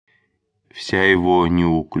Вся его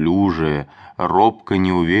неуклюжая, робко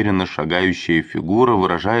неуверенно шагающая фигура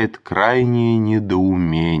выражает крайнее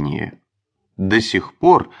недоумение. До сих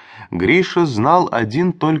пор Гриша знал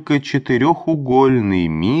один только четырехугольный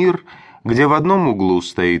мир, где в одном углу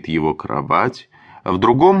стоит его кровать, в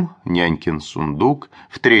другом — нянькин сундук,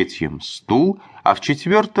 в третьем — стул, а в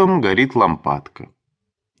четвертом горит лампадка.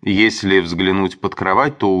 Если взглянуть под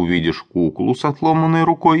кровать, то увидишь куклу с отломанной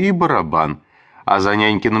рукой и барабан, а за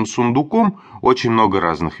нянькиным сундуком очень много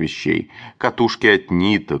разных вещей: катушки от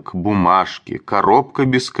ниток, бумажки, коробка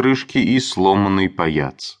без крышки и сломанный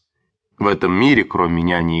паяц. В этом мире, кроме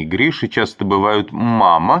няни и Гриши, часто бывают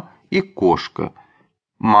мама и кошка.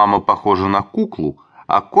 Мама похожа на куклу,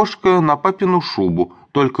 а кошка на папину шубу,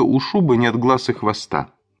 только у шубы нет глаз и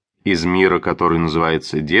хвоста. Из мира, который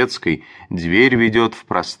называется детской, дверь ведет в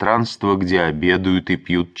пространство, где обедают и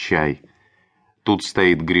пьют чай. Тут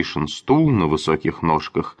стоит Гришин стул на высоких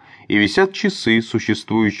ножках, и висят часы,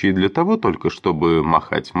 существующие для того только, чтобы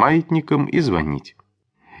махать маятником и звонить.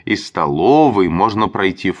 Из столовой можно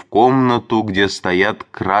пройти в комнату, где стоят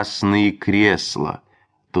красные кресла.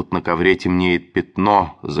 Тут на ковре темнеет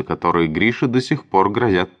пятно, за которое Грише до сих пор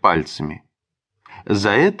грозят пальцами.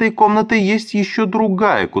 За этой комнатой есть еще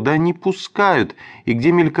другая, куда не пускают, и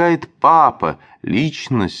где мелькает папа,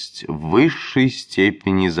 личность в высшей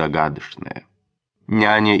степени загадочная.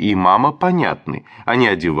 Няня и мама понятны. Они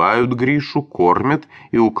одевают Гришу, кормят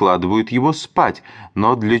и укладывают его спать.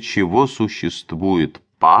 Но для чего существует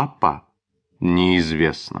папа,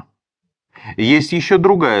 неизвестно. Есть еще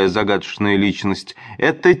другая загадочная личность.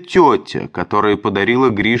 Это тетя, которая подарила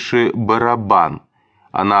Грише барабан.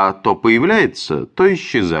 Она то появляется, то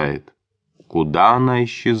исчезает. Куда она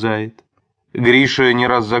исчезает? Гриша не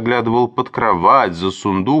раз заглядывал под кровать, за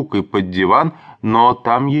сундук и под диван, но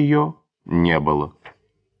там ее не было.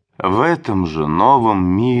 В этом же новом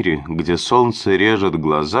мире, где солнце режет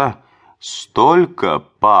глаза, столько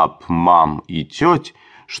пап, мам и теть,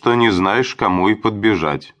 что не знаешь, кому и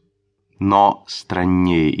подбежать. Но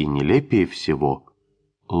страннее и нелепее всего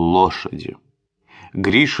 — лошади.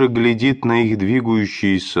 Гриша глядит на их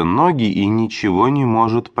двигающиеся ноги и ничего не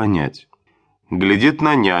может понять. Глядит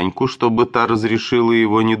на няньку, чтобы та разрешила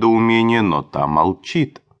его недоумение, но та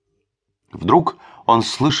молчит. Вдруг он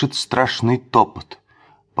слышит страшный топот.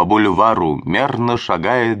 По бульвару, мерно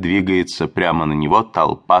шагая, двигается прямо на него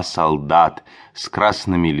толпа солдат с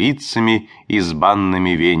красными лицами и с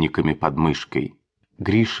банными вениками под мышкой.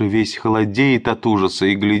 Гриша весь холодеет от ужаса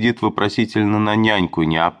и глядит вопросительно на няньку,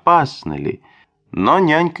 не опасно ли. Но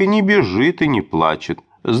нянька не бежит и не плачет,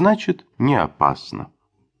 значит, не опасно.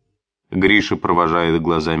 Гриша провожает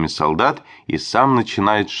глазами солдат и сам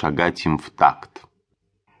начинает шагать им в такт.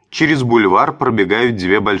 Через бульвар пробегают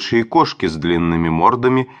две большие кошки с длинными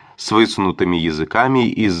мордами, с высунутыми языками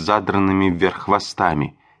и с задранными вверх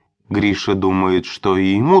хвостами. Гриша думает, что и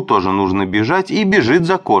ему тоже нужно бежать, и бежит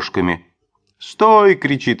за кошками. «Стой!» —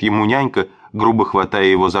 кричит ему нянька, грубо хватая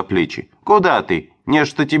его за плечи. «Куда ты?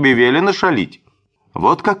 Нечто тебе велено шалить».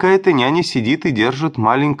 Вот какая-то няня сидит и держит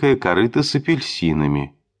маленькое корыто с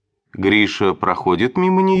апельсинами. Гриша проходит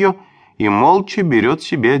мимо нее и молча берет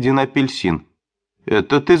себе один апельсин.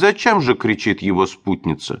 «Это ты зачем же?» — кричит его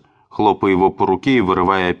спутница, хлопая его по руке и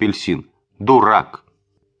вырывая апельсин. «Дурак!»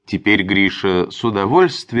 Теперь Гриша с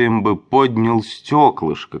удовольствием бы поднял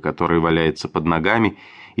стеклышко, которое валяется под ногами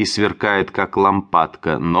и сверкает, как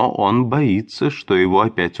лампадка, но он боится, что его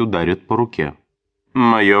опять ударят по руке.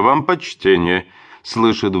 «Мое вам почтение!» —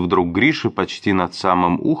 слышит вдруг Гриша почти над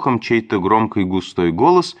самым ухом чей-то громкий густой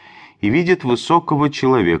голос и видит высокого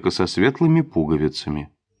человека со светлыми пуговицами.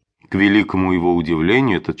 К великому его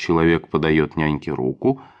удивлению этот человек подает няньке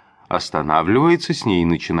руку, останавливается с ней и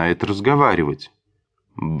начинает разговаривать.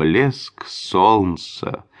 Блеск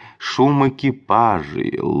солнца, шум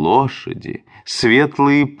экипажей, лошади,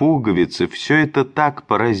 светлые пуговицы — все это так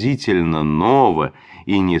поразительно ново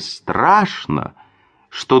и не страшно,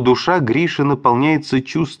 что душа Гриши наполняется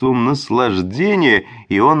чувством наслаждения,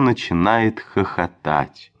 и он начинает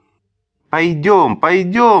хохотать. «Пойдем,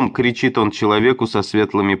 пойдем!» — кричит он человеку со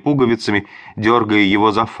светлыми пуговицами, дергая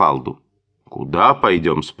его за фалду. «Куда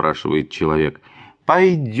пойдем?» — спрашивает человек.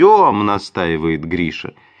 «Пойдем!» — настаивает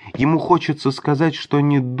Гриша. Ему хочется сказать, что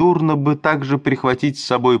недурно бы также прихватить с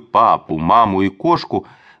собой папу, маму и кошку,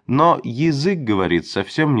 но язык говорит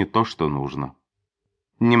совсем не то, что нужно.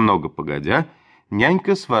 Немного погодя,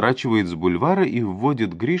 нянька сворачивает с бульвара и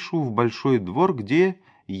вводит Гришу в большой двор, где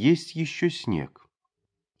есть еще снег.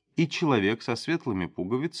 И человек со светлыми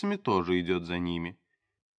пуговицами тоже идет за ними.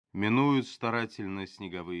 Минуют старательно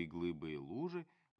снеговые глыбы и лужи,